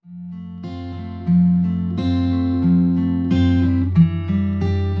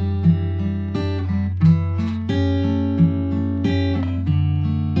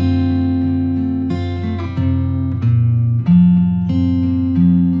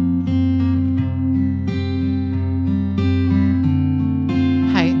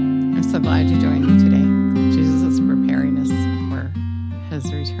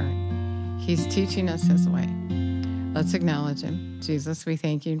teaching us his way. Let's acknowledge him. Jesus, we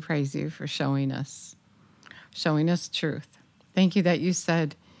thank you and praise you for showing us truth. Thank you that you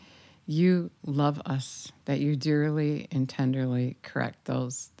said you love us, that you dearly and tenderly correct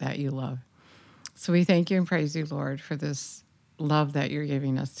those that you love. So we thank you and praise you, Lord, for this love that you're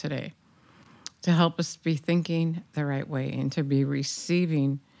giving us today, to help us be thinking the right way and to be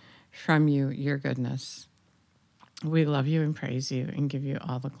receiving from you your goodness. We love you and praise you and give you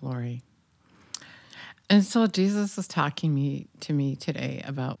all the glory. And so Jesus is talking to me today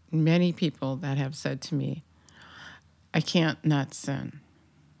about many people that have said to me, I can't not sin.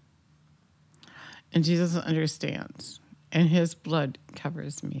 And Jesus understands, and his blood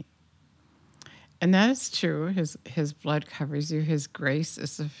covers me. And that is true. His blood covers you. His grace is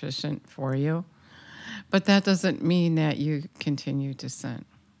sufficient for you. But that doesn't mean that you continue to sin.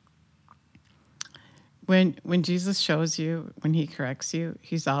 When Jesus shows you, when he corrects you,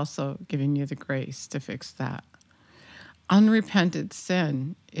 he's also giving you the grace to fix that. Unrepented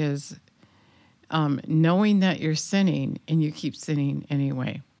sin is knowing that you're sinning and you keep sinning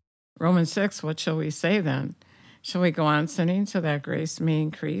anyway. Romans 6, what shall we say then? Shall we go on sinning so that grace may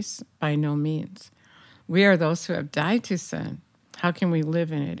increase? By no means. We are those who have died to sin. How can we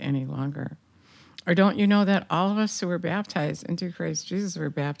live in it any longer? Or don't you know that all of us who were baptized into Christ Jesus were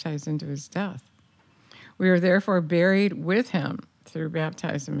baptized into his death? We are therefore buried with him through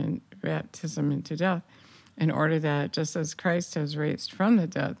baptism into death, in order that just as Christ has raised from the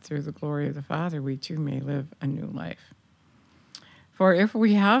dead through the glory of the Father, we too may live a new life. For if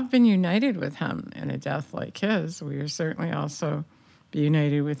we have been united with him in a death like his, we are certainly also be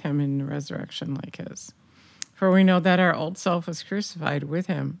united with him in a resurrection like his. For we know that our old self was crucified with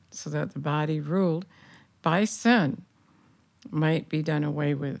him, so that the body ruled by sin might be done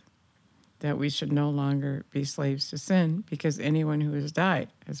away with, that we should no longer be slaves to sin, because anyone who has died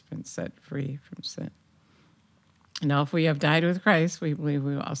has been set free from sin. Now, if we have died with Christ, we believe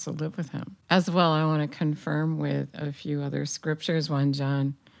we will also live with him. As well, I want to confirm with a few other scriptures, 1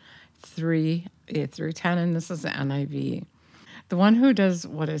 John 3, 8 through 10, and this is the NIV. The one who does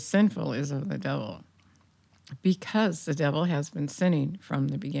what is sinful is of the devil, because the devil has been sinning from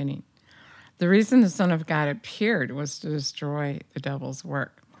the beginning. The reason the Son of God appeared was to destroy the devil's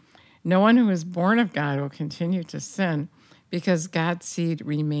work. No one who is born of God will continue to sin, because God's seed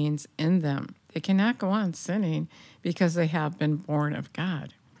remains in them. They cannot go on sinning because they have been born of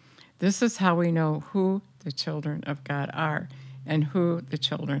God. This is how we know who the children of God are and who the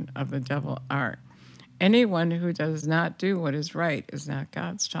children of the devil are. Anyone who does not do what is right is not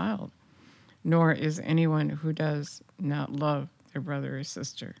God's child, nor is anyone who does not love their brother or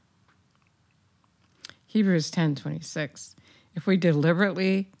sister. Hebrews 10:26. If we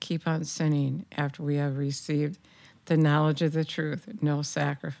deliberately keep on sinning after we have received the knowledge of the truth, no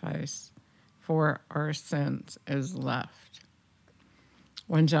sacrifice for our sins is left.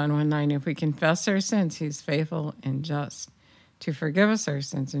 1 John 1:9, if we confess our sins, he's faithful and just to forgive us our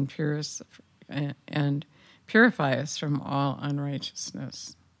sins and purify us from all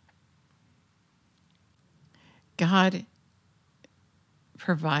unrighteousness. God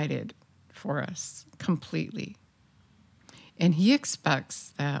provided for us completely. And he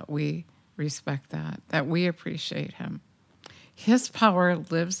expects that we respect that we appreciate him. His power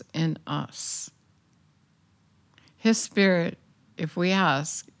lives in us. His spirit, if we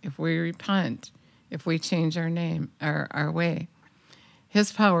ask, if we repent, if we change our name, our way,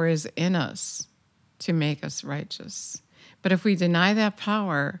 his power is in us to make us righteous. But if we deny that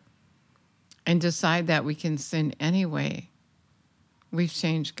power and decide that we can sin anyway, we've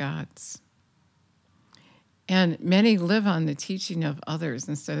changed God's. And many live on the teaching of others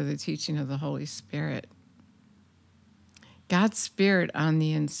instead of the teaching of the Holy Spirit. God's Spirit on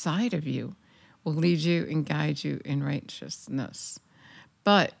the inside of you will lead you and guide you in righteousness.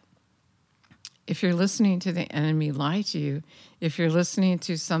 But if you're listening to the enemy lie to you, if you're listening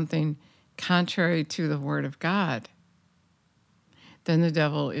to something contrary to the Word of God, then the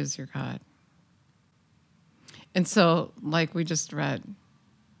devil is your God. And so, like we just read,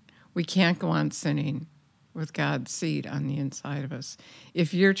 we can't go on sinning with God's seed on the inside of us.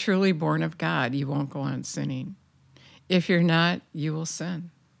 If you're truly born of God, you won't go on sinning. If you're not, you will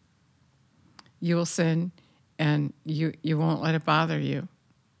sin. You will sin, and you won't let it bother you.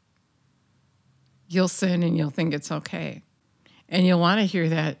 You'll sin, and you'll think it's okay. And you'll want to hear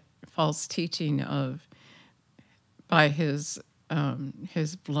that false teaching of, by his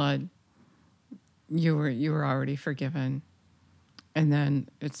blood, you were already forgiven. And then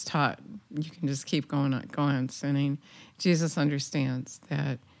it's taught you can just keep going on sinning. Jesus understands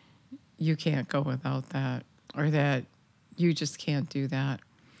that you can't go without that, or that you just can't do that.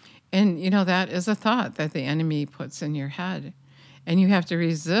 And, that is a thought that the enemy puts in your head. And you have to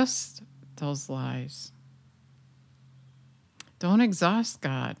resist those lies. Don't exhaust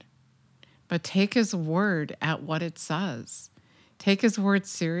God, but take his word at what it says. Take his word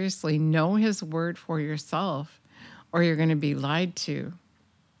seriously. Know his word for yourself, or you're going to be lied to.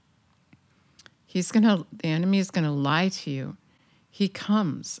 The enemy is going to lie to you. He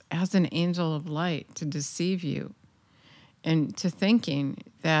comes as an angel of light to deceive you and to thinking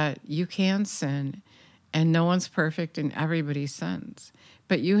that you can sin and no one's perfect and everybody sins.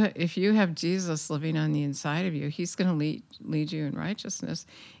 But if you have Jesus living on the inside of you, he's going to lead you in righteousness,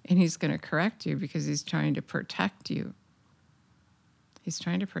 and he's going to correct you because he's trying to protect you. He's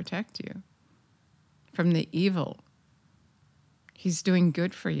trying to protect you from the evil. He's doing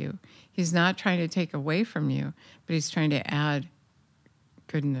good for you. He's not trying to take away from you, but he's trying to add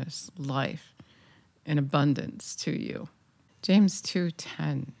goodness, life, and abundance to you. James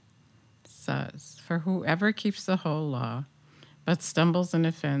 2:10 says, "For whoever keeps the whole law, but stumbles and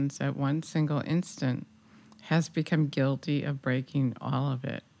offends at one single instant, has become guilty of breaking all of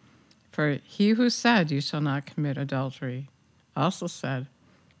it. For he who said, 'You shall not commit adultery,' also said,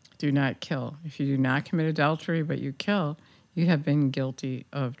 'Do not kill.' If you do not commit adultery, but you kill, you have been guilty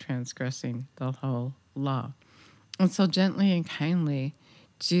of transgressing the whole law." And so gently and kindly,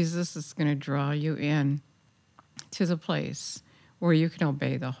 Jesus is going to draw you in to the place where you can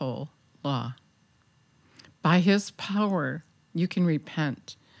obey the whole law. By his power, you can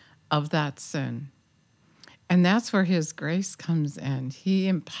repent of that sin. And that's where his grace comes in. He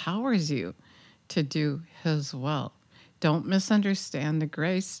empowers you to do his will. Don't misunderstand the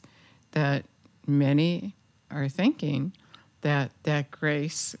grace that many are thinking, that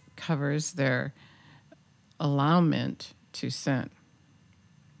grace covers their allowance to sin.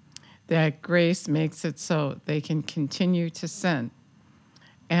 That grace makes it so they can continue to sin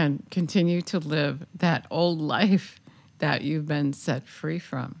and continue to live that old life that you've been set free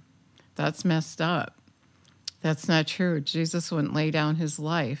from. That's messed up. That's not true. Jesus wouldn't lay down his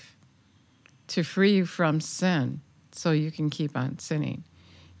life to free you from sin so you can keep on sinning.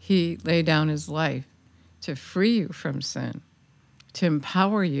 He laid down his life to free you from sin, to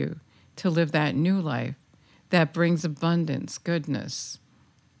empower you to live that new life that brings abundance, goodness.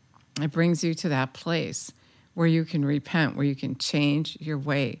 It brings you to that place where you can repent, where you can change your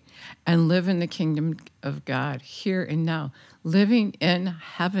way and live in the kingdom of God here and now, living in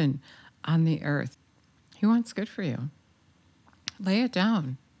heaven on the earth. He wants good for you. Lay it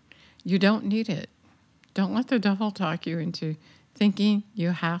down. You don't need it. Don't let the devil talk you into thinking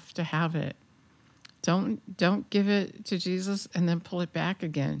you have to have it. Don't give it to Jesus and then pull it back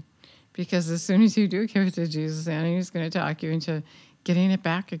again. Because as soon as you do give it to Jesus, the enemy is going to talk you into getting it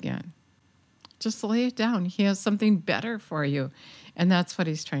back again. Just lay it down. He has something better for you. And that's what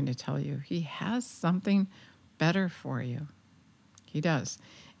he's trying to tell you. He has something better for you. He does.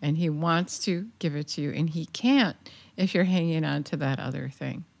 And he wants to give it to you. And he can't if you're hanging on to that other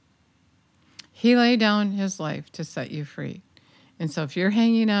thing. He laid down his life to set you free. And so if you're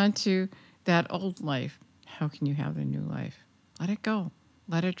hanging on to that old life, how can you have the new life? Let it go.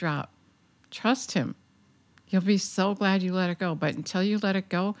 Let it drop. Trust him. You'll be so glad you let it go. But until you let it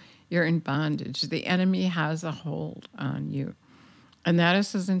go, you're in bondage. The enemy has a hold on you. And that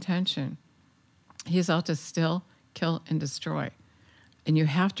is his intention. He's out to steal, kill, and destroy. And you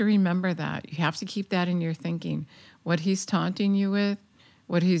have to remember that. You have to keep that in your thinking. What he's taunting you with,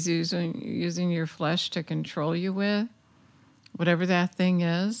 what he's using your flesh to control you with, whatever that thing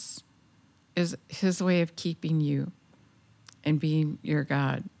is his way of keeping you and being your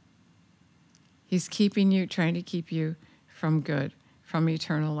God. He's keeping you, trying to keep you from good, from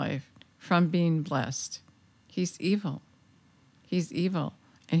eternal life, from being blessed. He's evil. He's evil,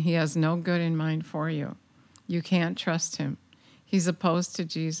 and he has no good in mind for you. You can't trust him. He's opposed to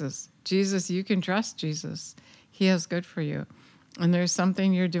Jesus. You can trust Jesus. He has good for you. And there's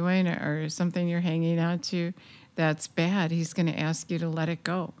something you're doing or something you're hanging on to that's bad. He's going to ask you to let it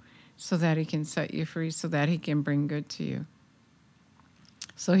go so that he can set you free, so that he can bring good to you.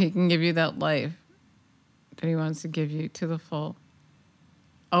 So he can give you that life that he wants to give you to the full,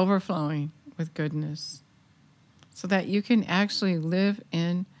 overflowing with goodness, so that you can actually live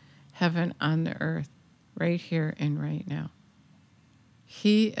in heaven on the earth, right here and right now.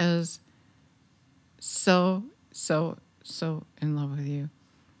 He is so, so, so in love with you.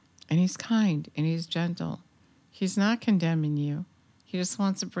 And he's kind and he's gentle. He's not condemning you. He just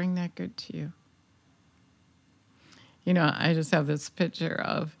wants to bring that good to you. You know, I just have this picture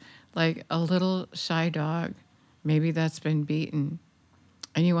of like a little shy dog, maybe that's been beaten,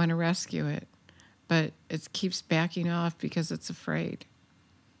 and you want to rescue it, but it keeps backing off because it's afraid.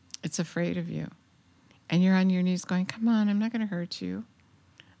 It's afraid of you. And you're on your knees going, come on, I'm not going to hurt you.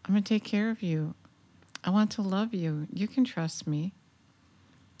 I'm going to take care of you. I want to love you. You can trust me.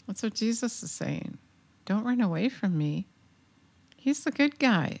 That's what Jesus is saying. Don't run away from me. He's the good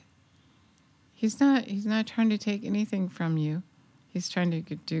guy. He's not trying to take anything from you. He's trying to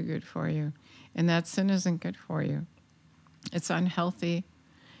do good for you. And that sin isn't good for you. It's unhealthy,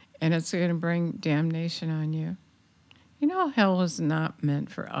 and it's going to bring damnation on you. You know, hell was not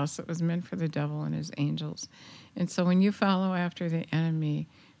meant for us. It was meant for the devil and his angels. And so when you follow after the enemy,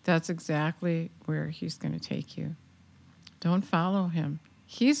 that's exactly where he's going to take you. Don't follow him.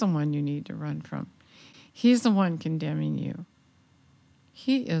 He's the one you need to run from. He's the one condemning you.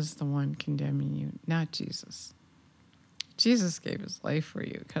 He is the one condemning you, not Jesus. Jesus gave his life for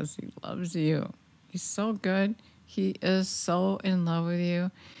you because he loves you. He's so good. He is so in love with you.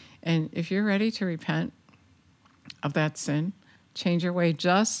 And if you're ready to repent of that sin, change your way,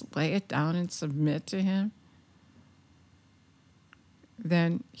 just lay it down and submit to him,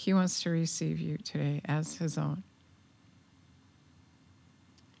 then he wants to receive you today as his own.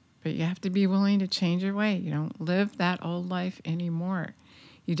 But you have to be willing to change your way. You don't live that old life anymore.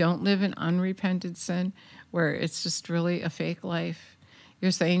 You don't live in unrepented sin where it's just really a fake life.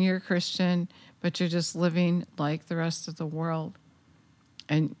 You're saying you're a Christian, but you're just living like the rest of the world.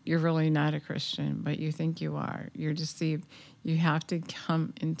 And you're really not a Christian, but you think you are. You're deceived. You have to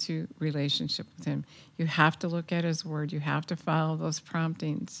come into relationship with him. You have to look at his word. You have to follow those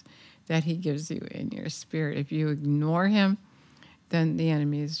promptings that he gives you in your spirit. If you ignore him, then the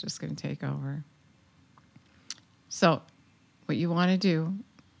enemy is just going to take over. So what you want to do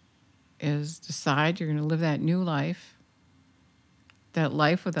is decide you're going to live that new life, that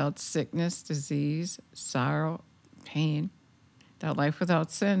life without sickness, disease, sorrow, pain. That life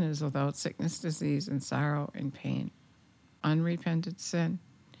without sin is without sickness, disease, and sorrow and pain. Unrepented sin.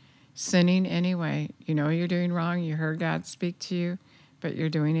 Sinning anyway. You know you're doing wrong. You heard God speak to you, but you're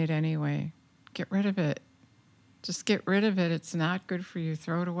doing it anyway. Get rid of it. Just get rid of it. It's not good for you.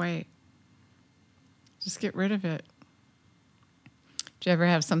 Throw it away. Just get rid of it. Do you ever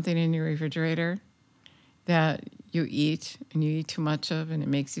have something in your refrigerator that you eat and you eat too much of and it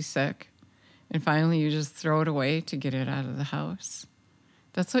makes you sick? And finally you just throw it away to get it out of the house?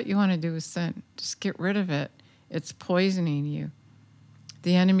 That's what you want to do with sin. Just get rid of it. It's poisoning you.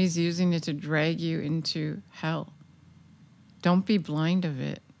 The enemy's using it to drag you into hell. Don't be blind of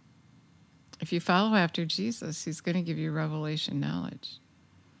it. If you follow after Jesus, he's going to give you revelation knowledge.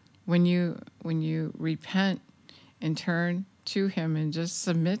 When you repent and turn to him and just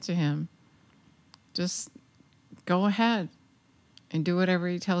submit to him, just go ahead and do whatever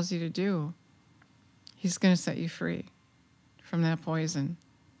he tells you to do. He's going to set you free from that poison.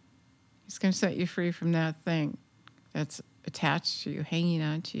 He's going to set you free from that thing that's attached to you, hanging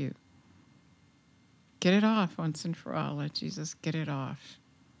on to you. Get it off once and for all. Let Jesus get it off.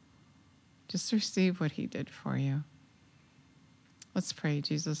 Just receive what he did for you. Let's pray.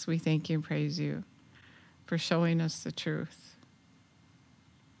 Jesus, we thank you and praise you for showing us the truth,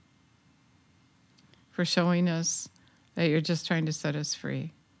 for showing us that you're just trying to set us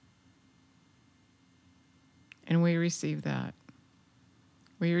free. And we receive that.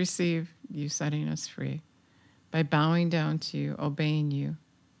 We receive you setting us free by bowing down to you, obeying you,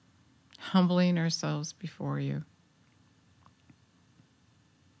 humbling ourselves before you.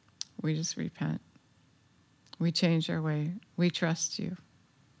 We just repent. We change our way. We trust you.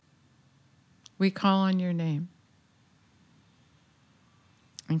 We call on your name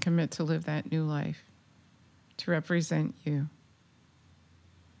and commit to live that new life, to represent you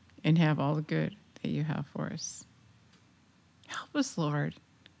and have all the good that you have for us. Help us, Lord,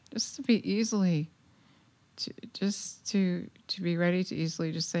 just to be easily, to be ready to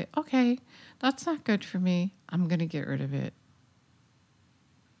easily just say, okay, that's not good for me. I'm going to get rid of it.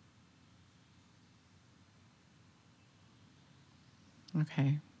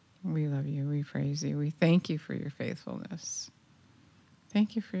 Okay, we love you. We praise you. We thank you for your faithfulness.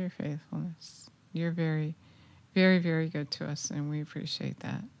 Thank you for your faithfulness. You're very, very, very good to us, and we appreciate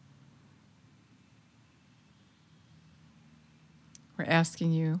that. We're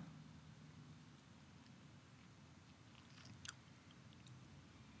asking you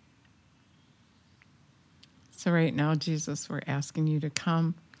so right now, Jesus, we're asking you to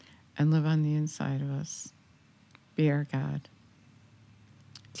come and live on the inside of us. Be our God.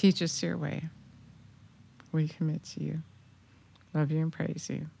 Teach us your way. We commit to you, love you and praise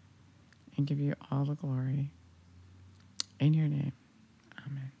you, and give you all the glory. In your name,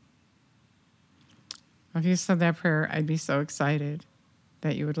 amen. If you said that prayer, I'd be so excited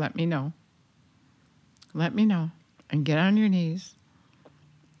that you would let me know. Let me know and get on your knees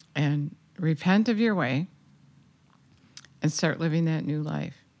and repent of your way and start living that new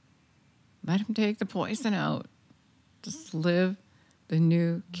life. Let him take the poison out. Just live the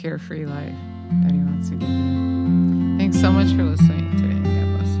new carefree life that he wants to give you. Thanks so much for listening today.